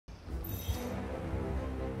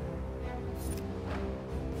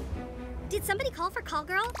Did somebody call for call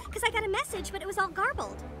girl? Because I got a message, but it was all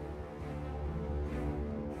garbled.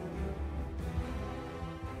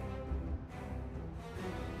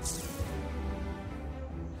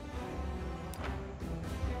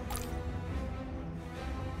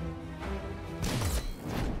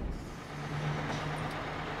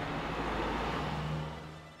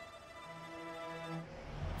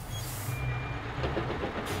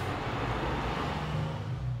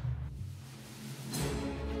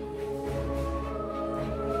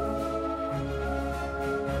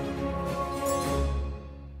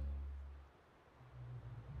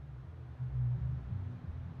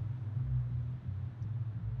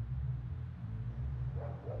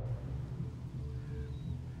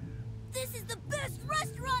 This is the best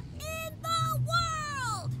restaurant in the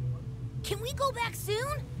world! Can we go back soon?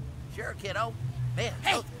 Sure, kiddo. Man,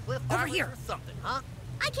 hey, those cliff over divers here. or something, huh?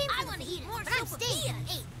 I want to eat more sopapilla.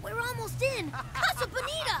 Hey, we're almost in. Casa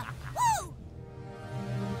Bonita! Woo!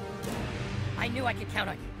 I knew I could count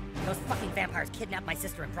on you. Those fucking vampires kidnapped my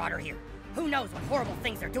sister and brought her here. Who knows what horrible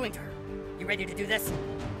things they're doing to her? You ready to do this?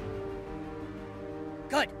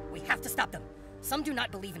 Good. We have to stop them. Some do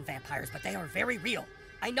not believe in vampires, but they are very real.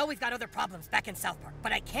 I know we've got other problems back in South Park,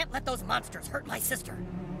 but I can't let those monsters hurt my sister.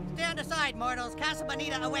 Stand aside, mortals. Casa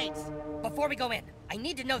Bonita awaits. Before we go in, I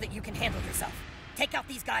need to know that you can handle yourself. Take out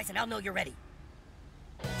these guys and I'll know you're ready.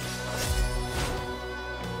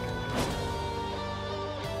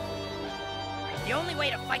 The only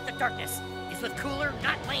way to fight the darkness is with cooler,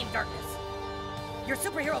 not lame darkness. Your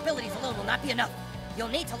superhero abilities alone will not be enough. You'll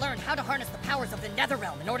need to learn how to harness the powers of the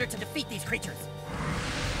Netherrealm in order to defeat these creatures.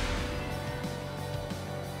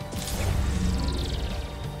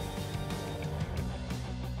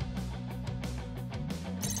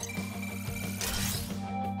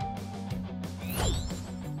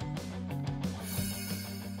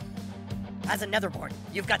 As a Netherborn,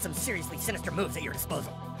 you've got some seriously sinister moves at your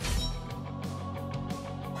disposal.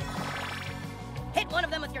 Hit one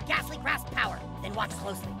of them with your ghastly grasp power, then watch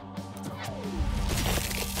closely.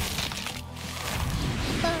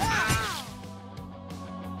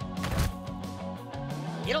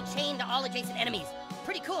 It'll chain to all adjacent enemies.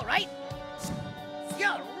 Pretty cool, right?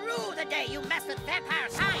 You'll rue the day you mess with vampire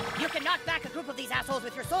kind! You can knock back a group of these assholes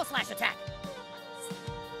with your Soul Slash attack.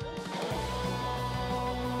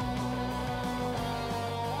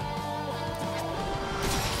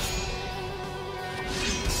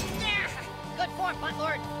 Good form,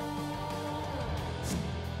 Buttlord.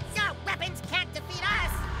 Your weapons can't defeat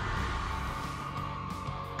us!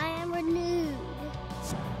 I am renewed.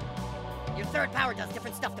 Your third power does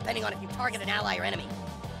different stuff depending on if you target an ally or enemy.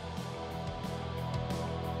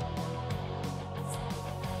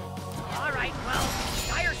 Alright, well,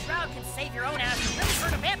 Dire Shroud can save your own ass and really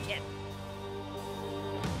hurt a vamp kid.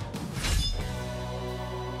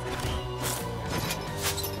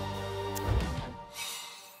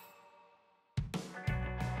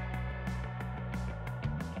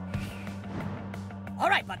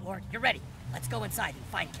 Alright, Buttlord, you're ready. Let's go inside and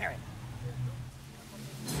find Karen.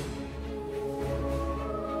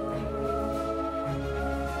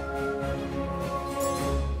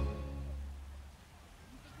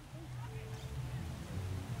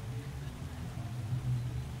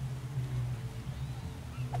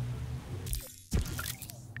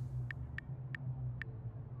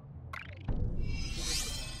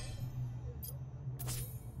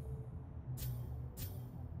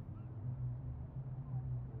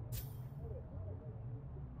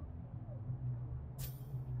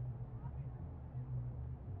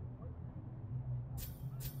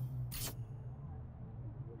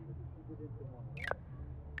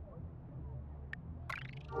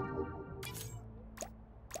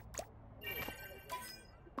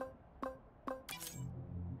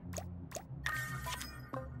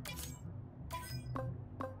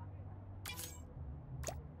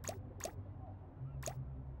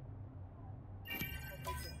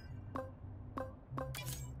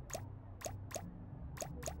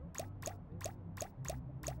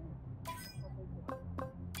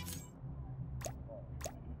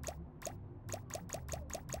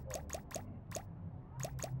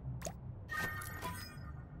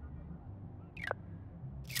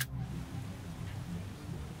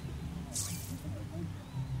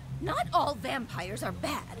 Not all vampires are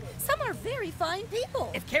bad. Some are very fine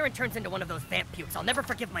people. If Karen turns into one of those vamp pukes, I'll never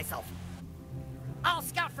forgive myself. I'll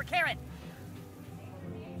scout for Karen!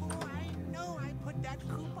 Oh, I know I put that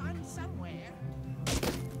coupon somewhere.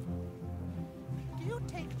 Do you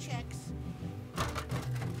take checks?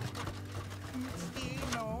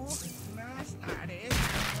 No, that's not it.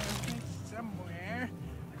 It's somewhere.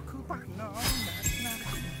 A coupon? No, that's not a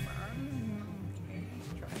coupon. Okay,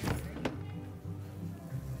 let's try it.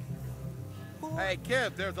 Hey,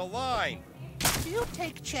 kid, there's a line. Do you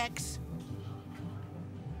take checks?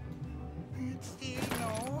 Let's see,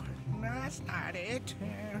 no, that's not it.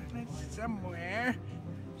 It's somewhere.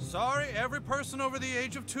 Sorry, every person over the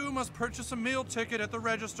age of 2 must purchase a meal ticket at the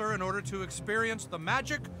register in order to experience the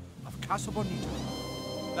magic of Casa Bonita.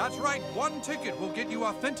 That's right, 1 ticket will get you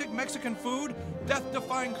authentic Mexican food,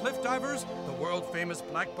 death-defying cliff divers, the world-famous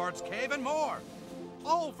Black Bart's Cave, and more.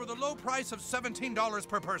 All for the low price of $17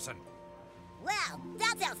 per person. Wow,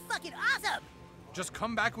 that sounds fucking awesome! Just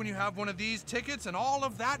come back when you have one of these tickets and all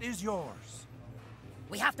of that is yours.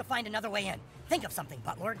 We have to find another way in. Think of something,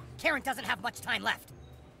 Buttlord. Karen doesn't have much time left.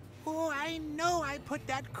 Oh, I know I put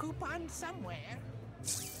that coupon somewhere.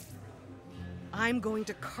 I'm going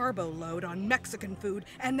to carbo load on Mexican food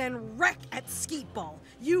and then wreck at Skeet Ball.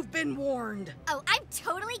 You've been warned. Oh, I'm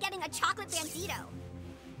totally getting a chocolate bandito.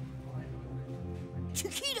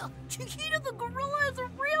 Chiquita the gorilla is a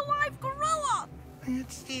real-life gorilla!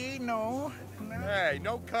 Let's see, no. Hey,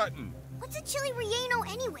 no cutting. What's a chili relleno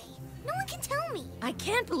anyway? No one can tell me. I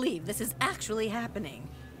can't believe this is actually happening.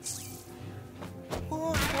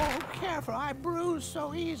 Oh, careful, I bruise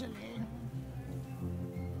so easily.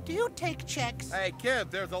 Do you take checks? Hey, kid,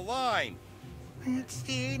 there's a line. Let's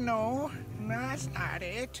see, no, that's not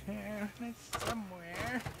it. It's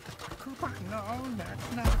somewhere. Coupon, no,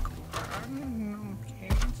 that's not a coupon. Okay,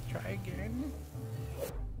 let's try again.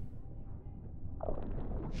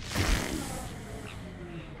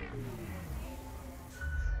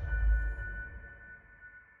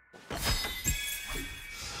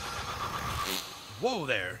 Whoa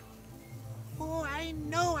there. Oh, I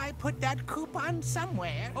know I put that coupon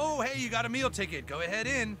somewhere. Oh, hey, you got a meal ticket. Go ahead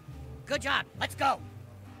in. Good job. Let's go.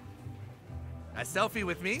 A selfie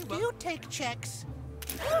with me? Do you take checks?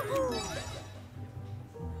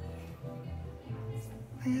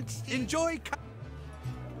 Let's see. Enjoy.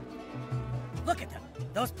 Look at them.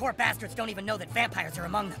 Those poor bastards don't even know that vampires are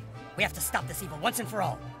among them. We have to stop this evil once and for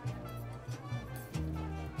all.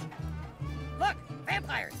 Look,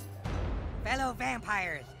 vampires. Fellow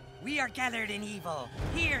vampires, we are gathered in evil,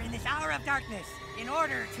 here in this hour of darkness, in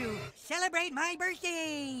order to celebrate my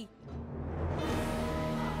birthday!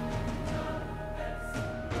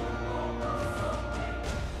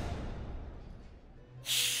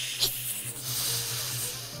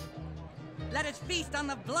 Let us feast on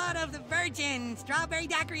the blood of the virgin, strawberry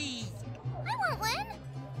daiquiris! I want one.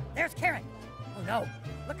 There's Karen. Oh no,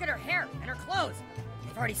 look at her hair and her clothes.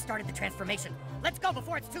 They've already started the transformation. Let's go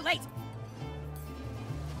before it's too late.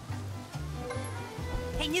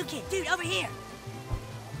 Hey, new kid, dude, over here!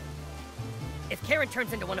 If Karen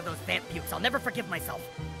turns into one of those vamp bukes, I'll never forgive myself.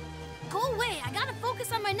 Go away. I gotta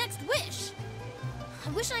focus on my next wish.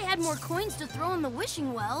 I wish I had more coins to throw in the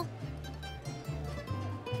wishing well.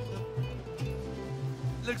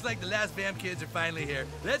 Looks like the last vamp kids are finally here.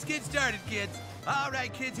 Let's get started, kids. All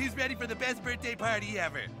right, kids, who's ready for the best birthday party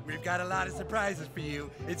ever? We've got a lot of surprises for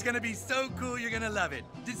you. It's gonna be so cool, you're gonna love it.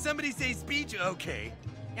 Did somebody say speech? Okay.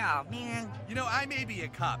 Oh, man. You know, I may be a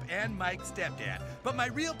cop and Mike's stepdad, but my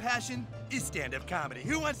real passion is stand-up comedy.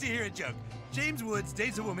 Who wants to hear a joke? James Woods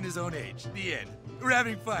dates a woman his own age. The end. We're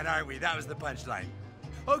having fun, aren't we? That was the punchline.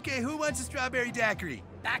 Okay, who wants a strawberry daiquiri?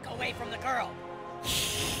 Back away from the girl.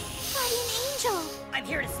 Guardian Angel. I'm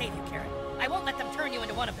here to save you, Karen. I won't let them turn you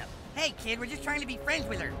into one of them. Hey, kid, we're just trying to be friends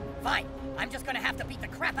with her. Fine. I'm just gonna have to beat the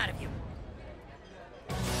crap out of you.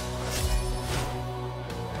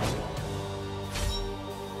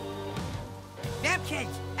 Vamp kids,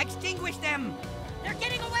 extinguish them! They're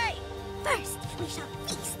getting away! First, we shall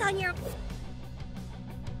feast on your...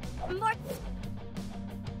 more...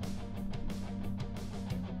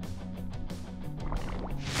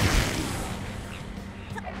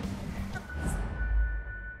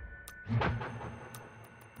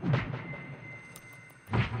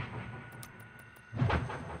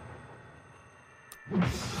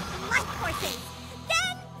 life courses.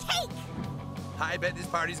 Then take. I bet this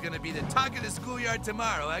party's gonna be the talk of the schoolyard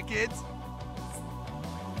tomorrow, huh, kids?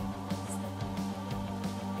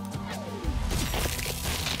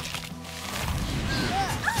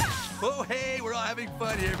 Oh, hey, we're all having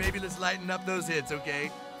fun here. Maybe let's lighten up those hits,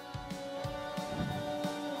 okay?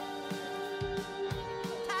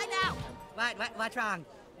 Time out! What's wrong?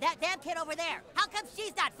 That vamp kid over there, how come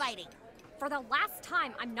she's not fighting? For the last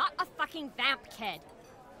time, I'm not a fucking vamp kid.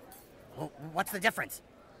 Well, what's the difference?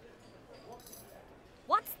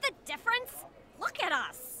 What's the difference? Look at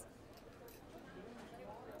us.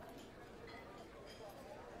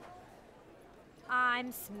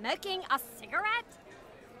 I'm smoking a cigarette?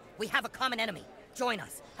 We have a common enemy. Join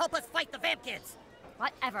us. Help us fight the vamp kids.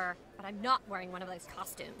 Whatever, but I'm not wearing one of those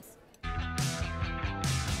costumes.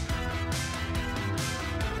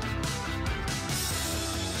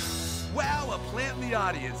 Wow, a plant in the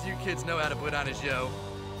audience. You kids know how to put on a show.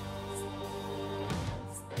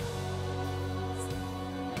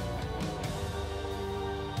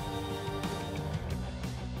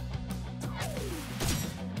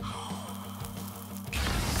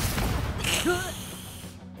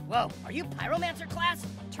 Whoa, are you Pyromancer class?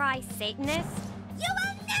 Try Satanist. You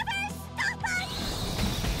will never stop us!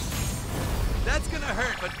 That's gonna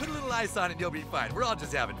hurt, but put a little ice on it and you'll be fine. We're all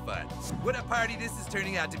just having fun. What a party this is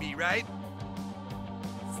turning out to be, right?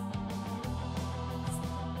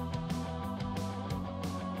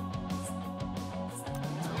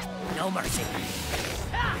 No mercy.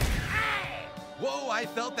 Whoa, I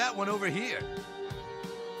felt that one over here.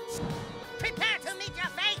 Prepare to meet your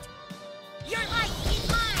fate! Your life is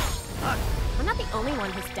mine! I'm not the only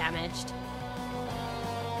one who's damaged.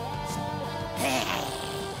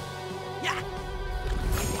 Yeah!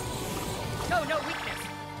 Show no weakness!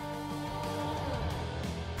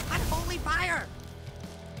 Unholy fire!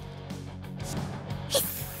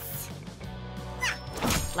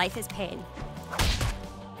 Life is pain.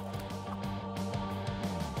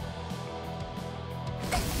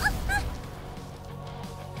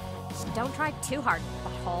 Don't try too hard,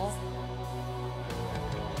 butthole.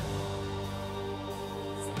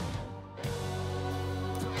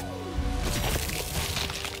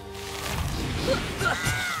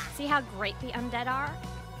 See how great the undead are?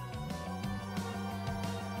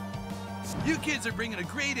 You kids are bringing a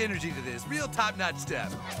great energy to this. Real top-notch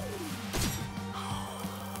stuff.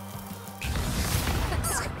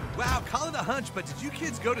 Wow, call it a hunch, but did you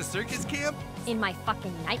kids go to circus camp? In my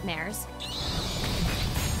fucking nightmares.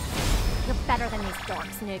 You're better than these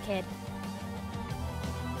dorks, new kid.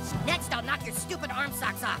 Next, I'll knock your stupid arm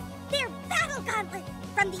socks off. They're battle gauntlets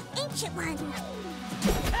from the ancient one.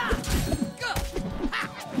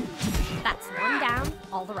 That's one down,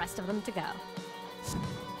 all the rest of them to go.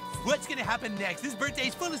 What's gonna happen next? This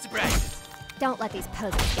birthday's full of surprises. Don't let these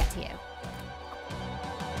posers get to you.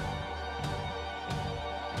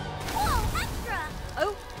 Whoa, extra!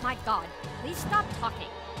 Oh my god, please stop talking.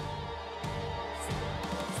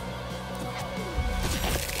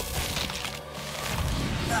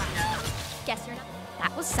 Guess you're not.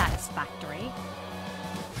 That was satisfactory.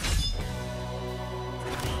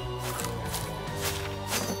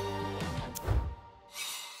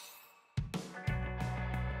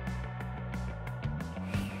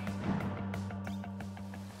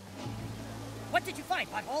 What did you find,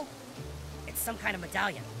 butthole? It's some kind of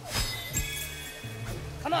medallion.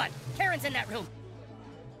 Come on, Karen's in that room.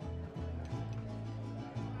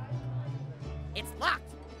 It's locked.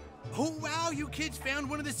 Oh, wow, you kids found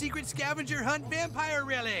one of the secret scavenger hunt vampire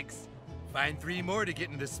relics. Find 3 more to get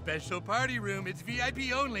in the special party room. It's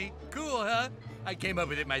VIP only. Cool, huh? I came up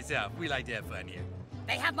with it myself. We like to have fun here.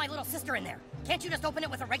 They have my little sister in there. Can't you just open it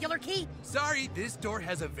with a regular key? Sorry, this door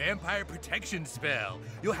has a vampire protection spell.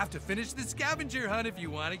 You'll have to finish the scavenger hunt if you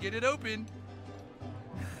want to get it open.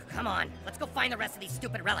 Come on, let's go find the rest of these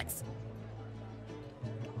stupid relics.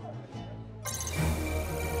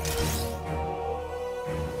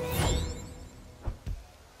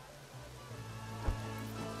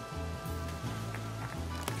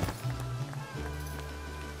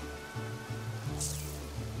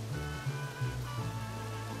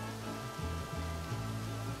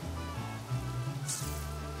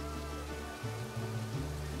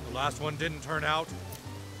 The last one didn't turn out.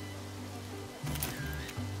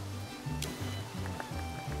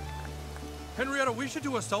 Henrietta, we should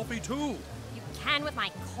do a selfie too. You can with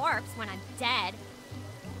my corpse when I'm dead.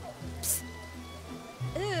 Psst.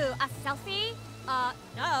 Ooh, a selfie?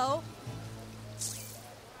 No.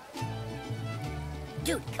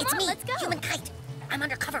 Dude, Come it's on, me, let's go. Human Kite. I'm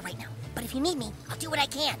undercover right now, but if you need me, I'll do what I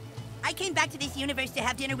can. I came back to this universe to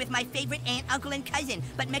have dinner with my favorite aunt, uncle, and cousin,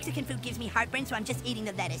 but Mexican food gives me heartburn, so I'm just eating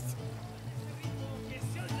the lettuce.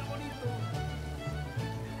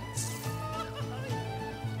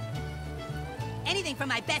 Anything from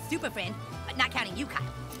my best super friend, but not counting you, Kyle.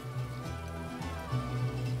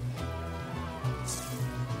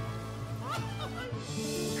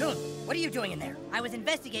 Cool, what are you doing in there? I was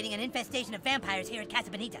investigating an infestation of vampires here at Casa,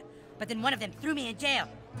 but then one of them threw me in jail.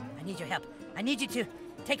 I need your help. I need you to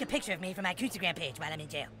take a picture of me for my Instagram page while I'm in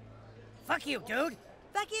jail. Fuck you, dude.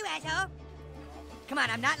 Fuck you, asshole. Come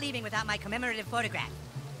on, I'm not leaving without my commemorative photograph.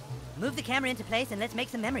 Move the camera into place and let's make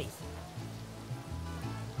some memories.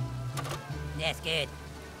 Yes, good.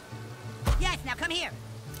 Yes, now come here.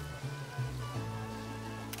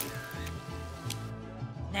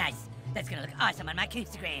 Nice. That's gonna look awesome on my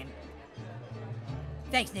Instagram.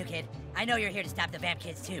 Thanks, new kid. I know you're here to stop the vamp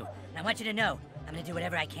kids too. And I want you to know, I'm gonna do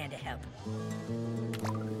whatever I can to help.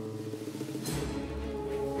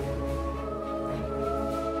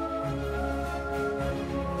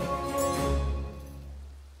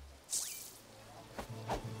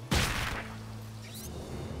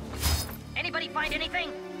 Find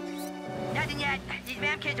anything? Nothing yet. These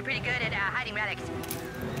vamp kids are pretty good at hiding relics.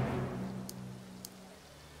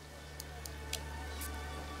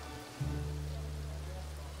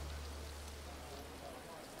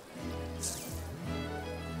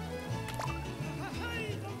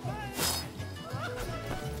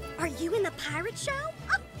 Are you in the pirate show?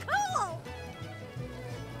 Oh, cool!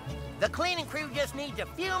 The cleaning crew just needs a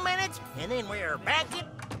few minutes, and then we're back in...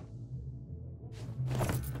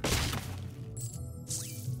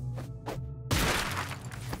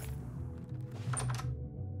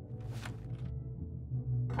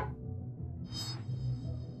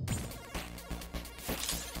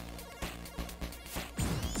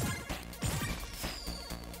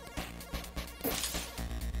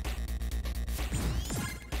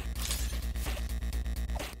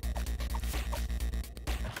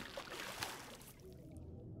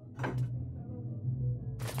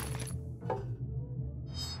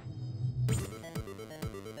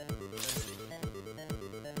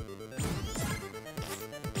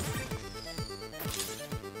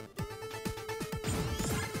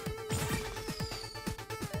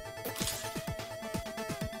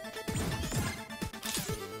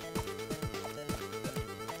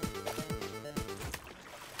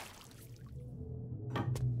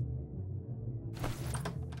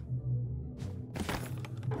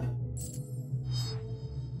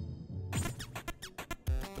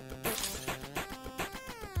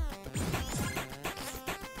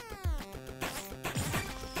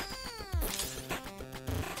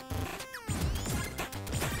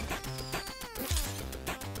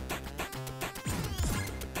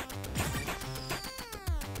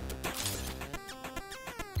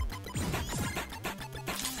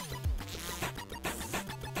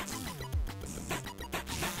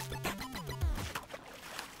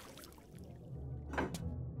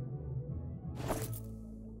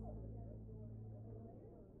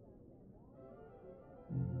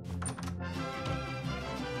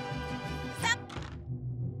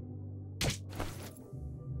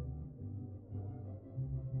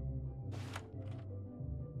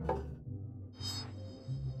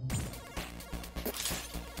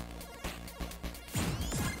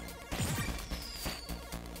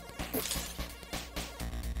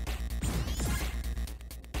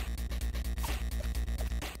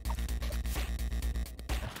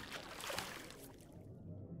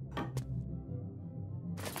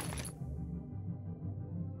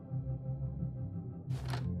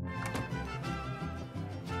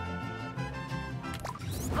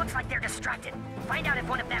 Looks like they're distracted. Find out if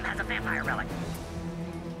one of them has a vampire relic.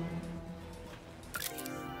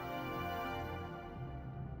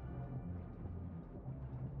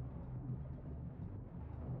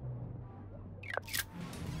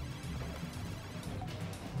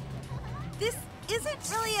 This isn't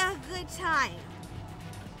really a good time.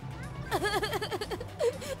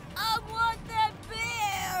 I want that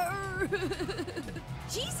bear!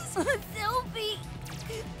 Jesus, Sylvie!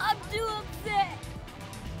 I'm too upset!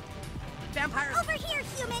 Vampire! Over here,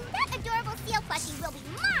 human! That adorable seal plushie will be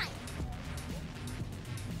mine!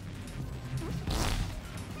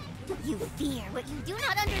 You fear what you do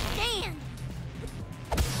not understand!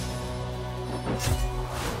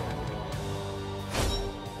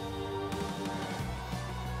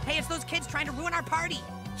 Hey, it's those kids trying to ruin our party!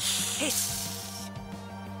 Hiss!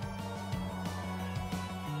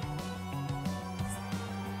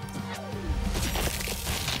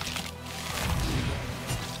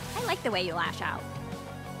 I like the way you lash out.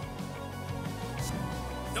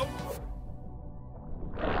 Nope.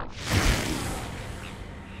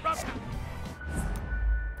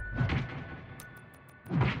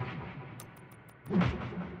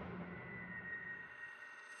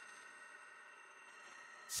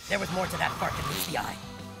 There was more to that bark than meets the eye.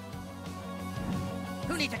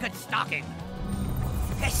 Who needs a good stalking?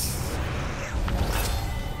 Yes!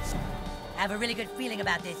 I have a really good feeling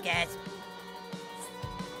about this, guys.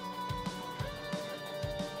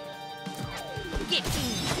 Get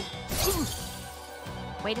in!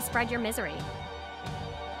 Way to spread your misery.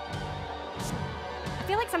 I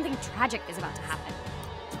feel like something tragic is about to happen.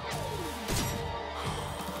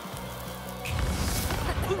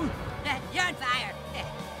 You're on fire!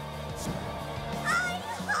 I'm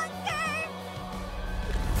hungry!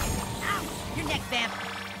 Ow! Your next vamp!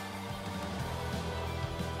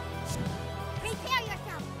 Prepare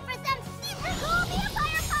yourself for some super cool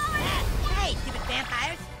vampire power! Hey, stupid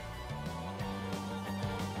vampires!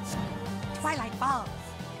 Twilight Falls.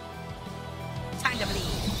 Time to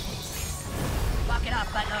bleed. Walk it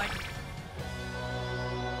off, Buttlord.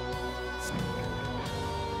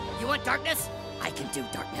 You want darkness? I can do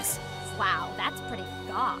darkness. Wow, that's pretty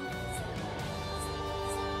goth.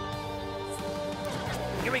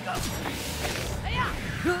 Here we go.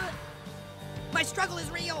 My struggle is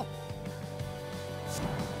real.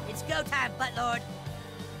 It's go time, Buttlord.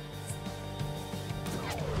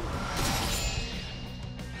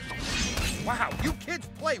 Wow, you kids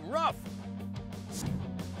play rough.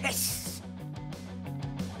 Yes.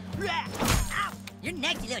 Ow! You're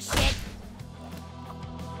next, you little shit.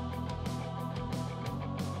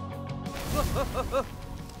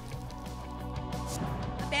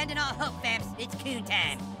 Abandon all hope, Vamps. It's coon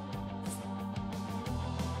time.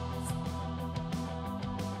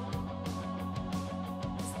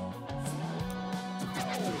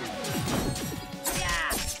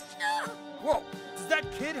 Whoa, does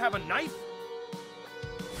that kid have a knife?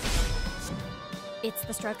 It's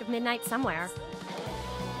the stroke of midnight somewhere.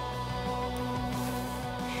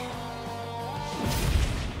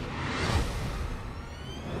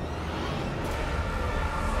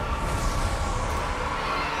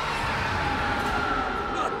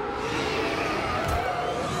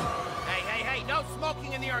 Hey, no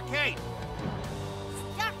smoking in the arcade.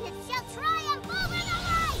 Darkness shall triumph over the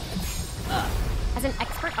light! As an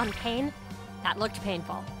expert on pain, that looked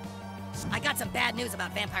painful. I got some bad news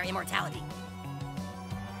about vampire immortality.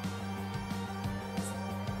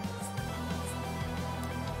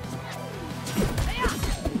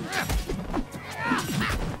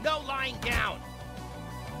 No lying down.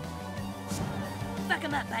 Fuck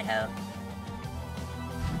him up, butthole.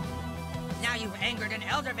 Now you've angered an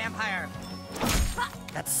elder vampire.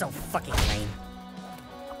 That's so fucking lame.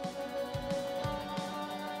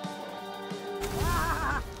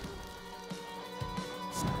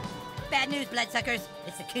 Bad news, bloodsuckers.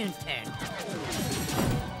 It's the coon's turn.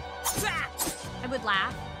 I would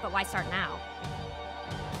laugh, but why start now?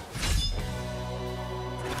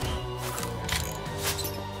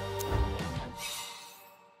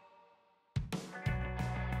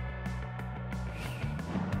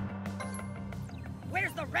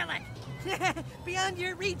 Where's the relic? Beyond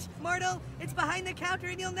your reach, mortal. It's behind the counter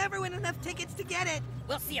and you'll never win enough tickets to get it.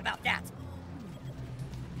 We'll see about that.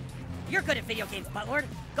 You're good at video games, Buttlord.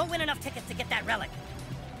 Go win enough tickets to get that relic.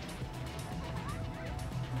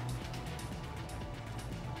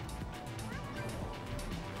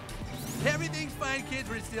 Everything's fine, kids.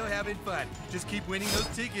 We're still having fun. Just keep winning those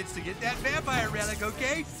tickets to get that vampire relic,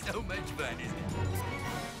 okay? So much fun, isn't it?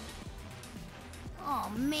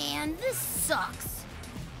 Oh man, this sucks.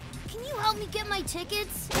 Can you help me get my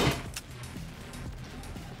tickets?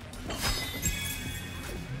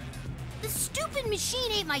 The stupid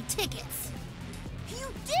machine ate my tickets.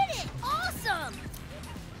 You did it! Awesome!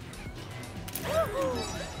 Woohoo!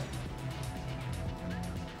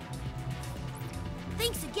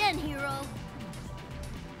 Thanks again, hero.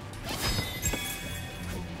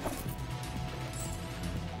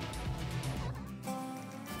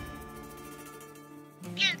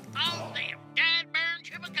 Get all them dead-burn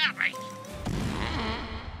chupacabras.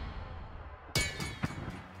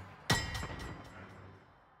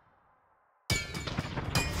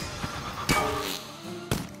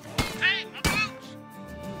 Hey, my boots!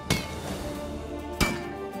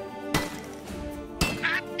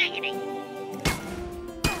 Hot diggity!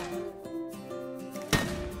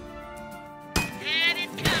 And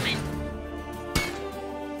it's coming!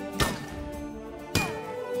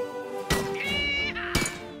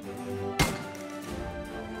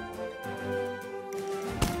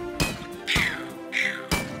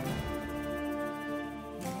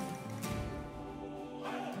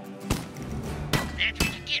 That's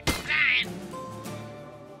what you get for dying.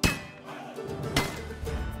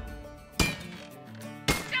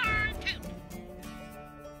 Darn toot.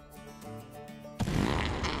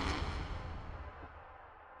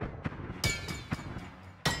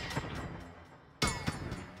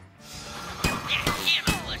 That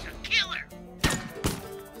killer was a killer.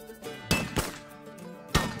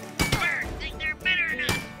 Birds think they're better than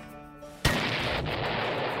us.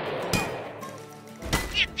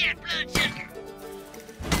 Get that bloodsucker.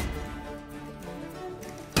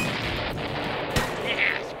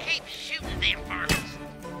 Yes, keep shooting them varmints.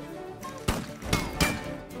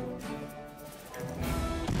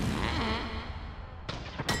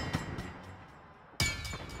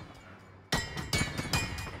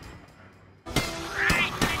 Right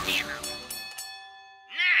in the demo.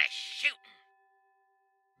 Nice shooting.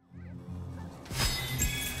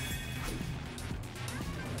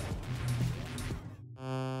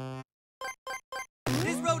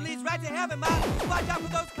 This road leads right to heaven, Ma. Watch out for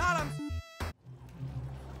those columns.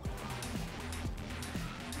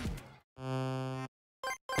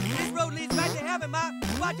 This road leads right to heaven, Ma.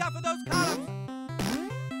 Watch out for those columns.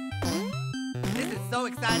 This is so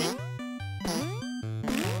exciting.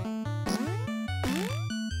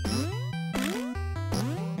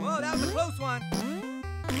 close one.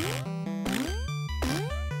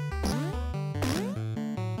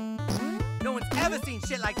 No one's ever seen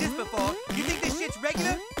shit like this before. You think this shit's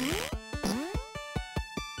regular?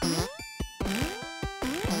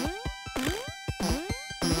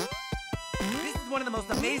 This is one of the most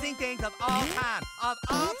amazing things of all time. Of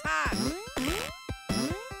all time.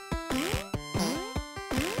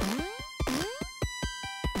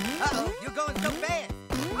 Uh-oh, you're going so fast.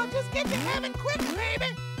 I'll just get to heaven quick, baby.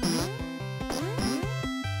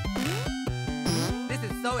 This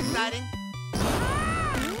is so exciting.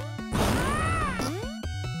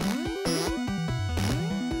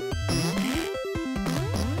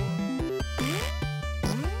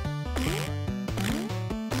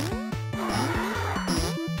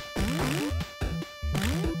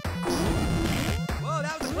 Whoa,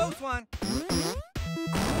 that was a close one.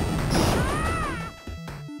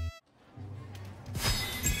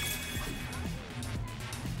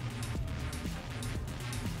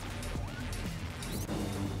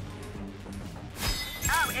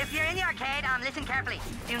 If you're in the arcade, listen carefully.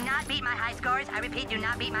 Do not beat my high scores. I repeat, do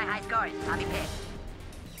not beat my high scores. I'll be pissed.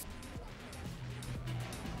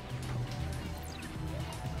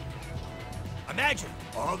 Imagine,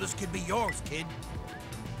 all this could be yours, kid.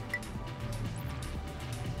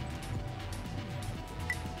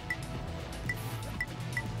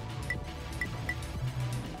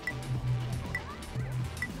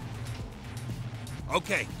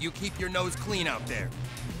 Okay, you keep your nose clean out there.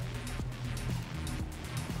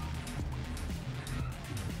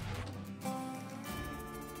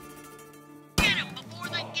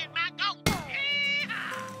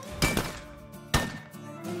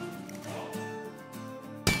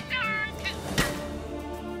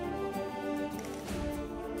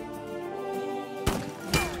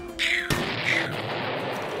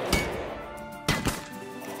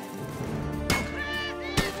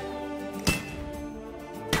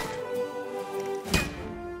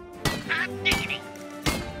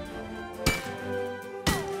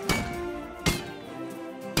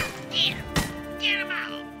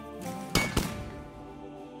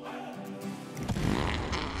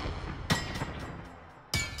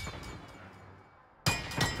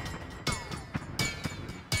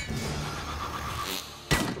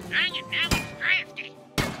 Dang it, now it's drafty.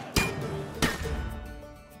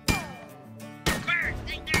 Birds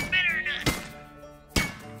think they're better than us.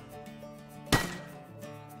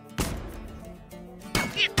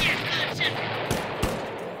 Get that good sucker.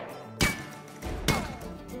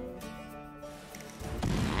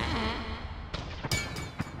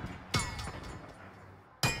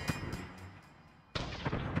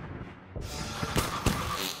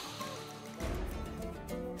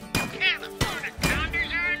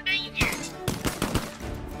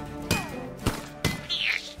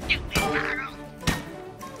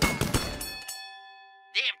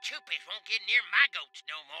 Won't get near my goats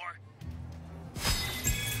no more.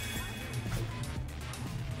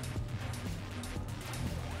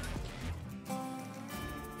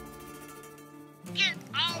 Get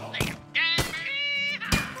all them damn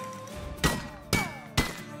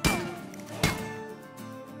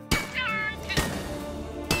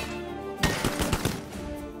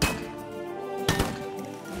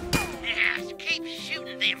yes, keep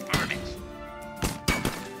shooting them varmints.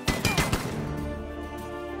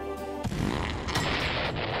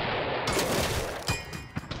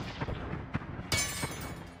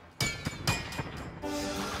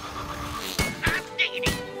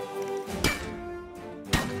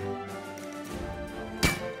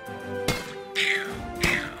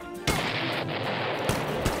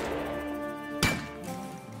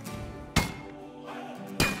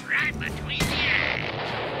 Right between the eyes.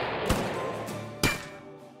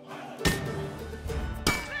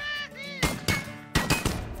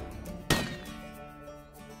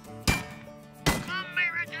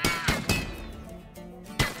 America!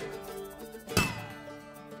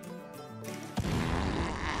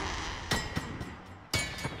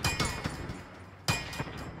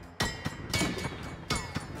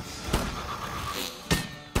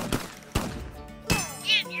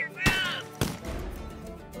 Get your grub!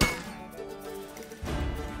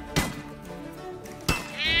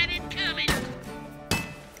 Had it coming. That'll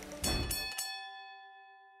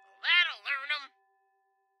learn them.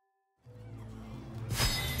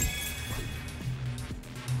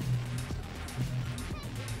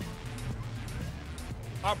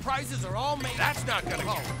 Our prizes are all made. That's not gonna.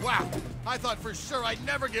 Oh, wow. I thought for sure I'd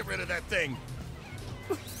never get rid of that thing.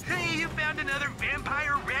 Hey, you found another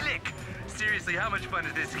vampire relic! Seriously, how much fun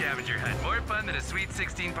is this scavenger hunt? More fun than a sweet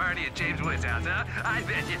 16 party at James Wood's house, huh? I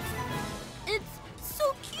bet you. It's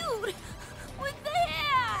so cute with the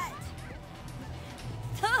hat.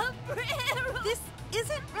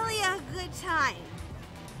 isn't really a good time.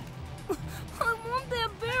 I want that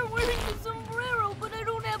bear wearing the sombrero, but I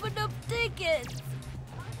don't have enough tickets.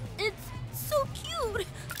 It's so cute.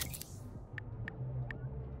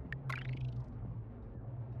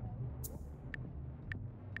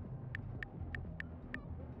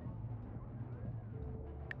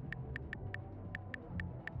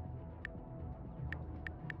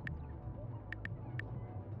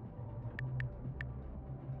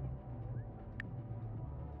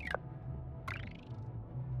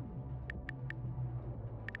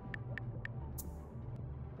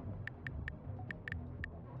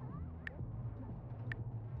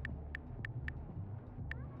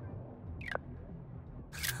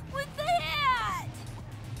 With the hat!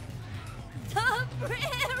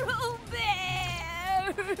 Sombrero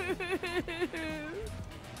bear!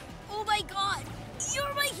 Oh my god!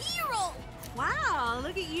 You're my hero! Wow,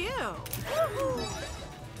 look at you.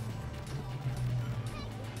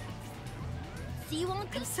 See you, Uncle?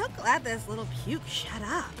 I'm so glad this little puke shut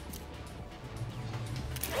up.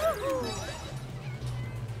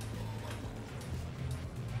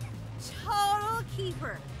 Total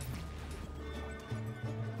keeper.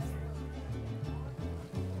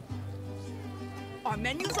 Our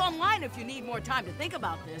menu's online if you need more time to think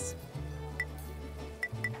about this.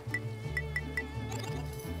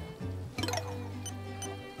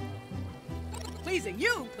 Pleasing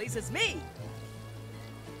you pleases me.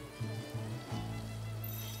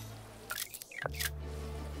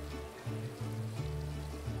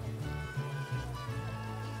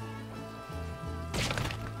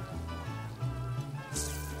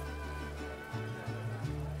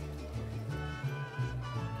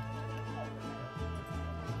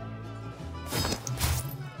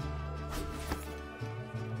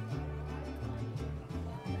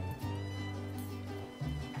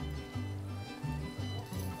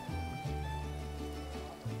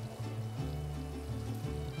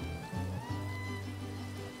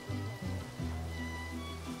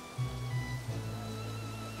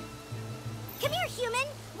 Come here, human.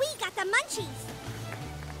 We got the munchies.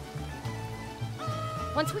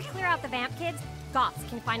 Once we clear out the vamp kids, goths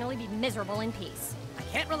can finally be miserable in peace. I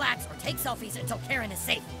can't relax or take selfies until Karen is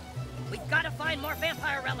safe. We've got to find more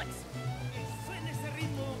vampire relics.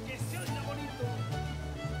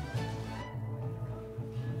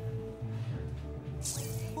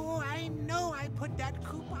 Oh, I know I put that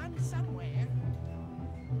coupon somewhere.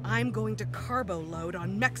 I'm going to carbo load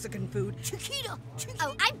on Mexican food. Chiquita!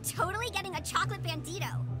 Oh, I'm totally getting a chocolate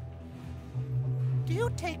bandito. Do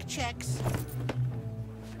you take checks?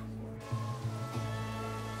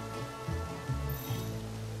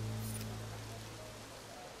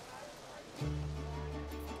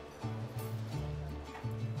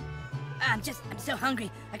 I'm so hungry.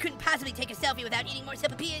 I couldn't possibly take a selfie without eating more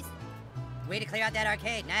sopapillas. Way to clear out that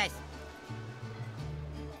arcade. Nice.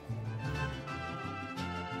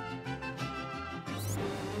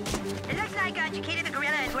 It looks like Chiquita the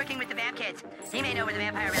gorilla is working with the vamp kids. He may know where the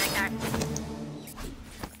vampire relics are.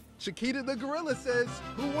 Chiquita the gorilla says,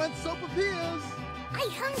 "Who wants sopapillas?" I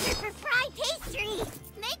hunger for fried pastry.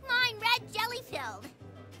 Make mine red jelly filled.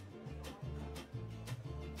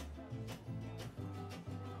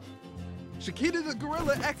 Chiquita the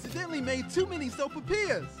gorilla accidentally made too many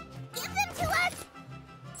sopapillas. Give them to us.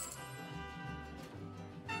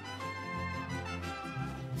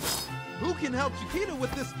 Who can help Chiquita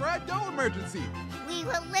with this fried dough emergency? We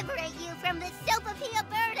will liberate you from the sopapilla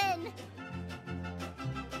burden.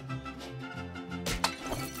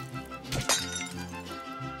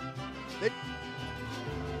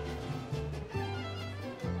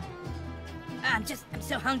 I'm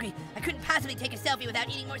so hungry. I couldn't possibly take a selfie without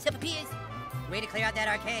eating more sopapillas. Way to clear out that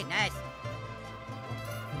arcade. Nice.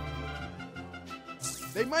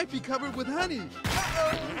 They might be covered with honey.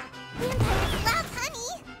 Vampires love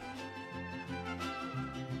honey.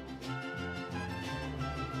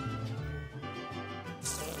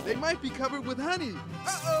 They might be covered with honey.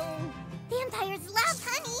 Uh-oh! Vampires love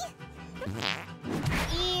honey.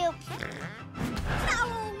 Ew.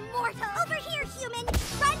 Foul mortal. Over here, human.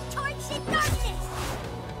 Run towards the darkness.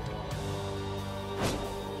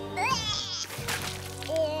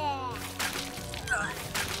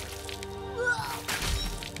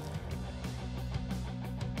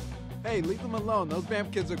 Hey, leave them alone. Those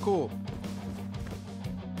vamp kids are cool.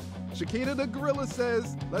 Chiquita the gorilla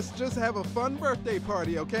says, let's just have a fun birthday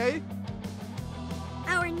party, okay?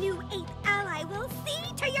 Our new 8th ally will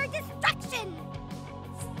see to your destruction.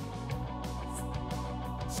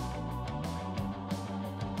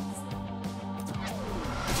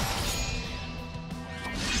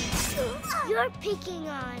 You're picking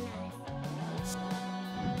on us.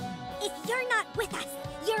 If you're not with us.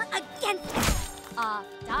 You're against us.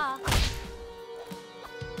 Duh.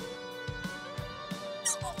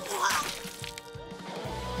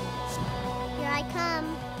 Here I come.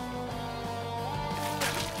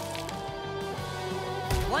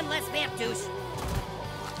 One less vamp, douche.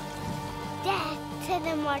 Death to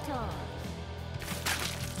the mortals.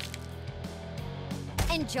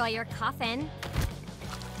 Enjoy your coffin.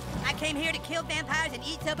 I came here to kill vampires and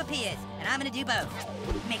eat sopapillas, and I'm gonna do both.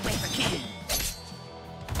 Make way for Coon.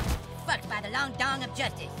 Fucked by the long dong of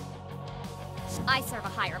justice. I serve a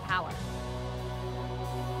higher power.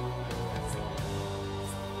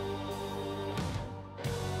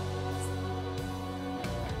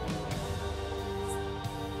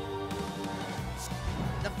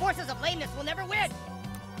 The forces of lameness will never win!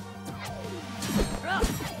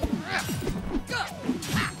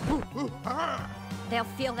 They'll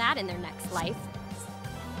feel that in their next life.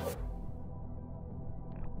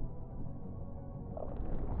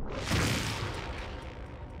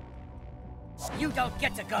 You don't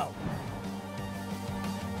get to go!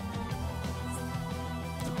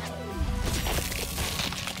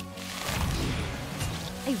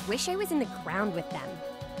 I wish I was in the ground with them.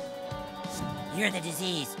 You're the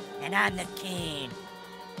disease, and I'm the king.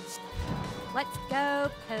 Let's go,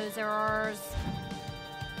 posers.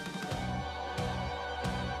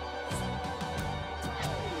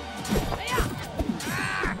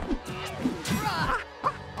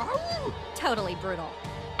 Totally brutal.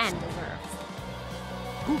 And deserved.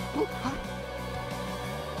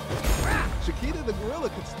 Chiquita the gorilla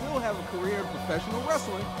could still have a career in professional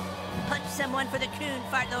wrestling. Punch someone for the Coon,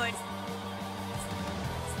 fart lord.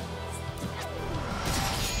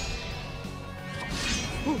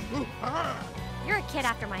 You're a kid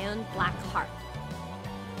after my own black heart.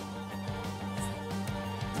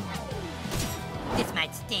 This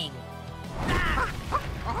might sting.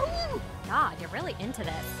 God, you're really into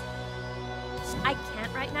this. I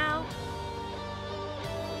can't right now.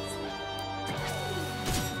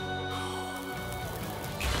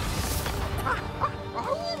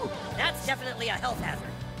 That's definitely a health hazard.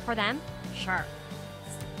 For them? Sure.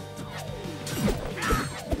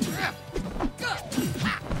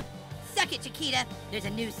 Suck it, Chiquita. There's a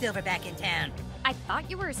new silverback in town. I thought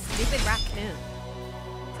you were a stupid raccoon.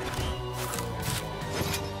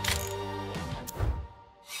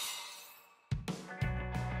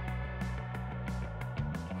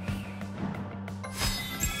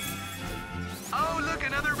 Oh, look,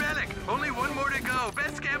 another relic. Only one more to go.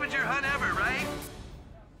 Best scavenger hunt ever, right?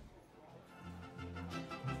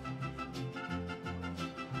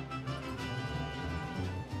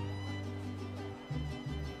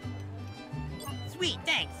 Sweet,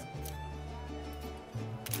 thanks.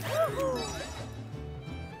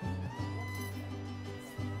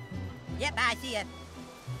 Yep, I see ya.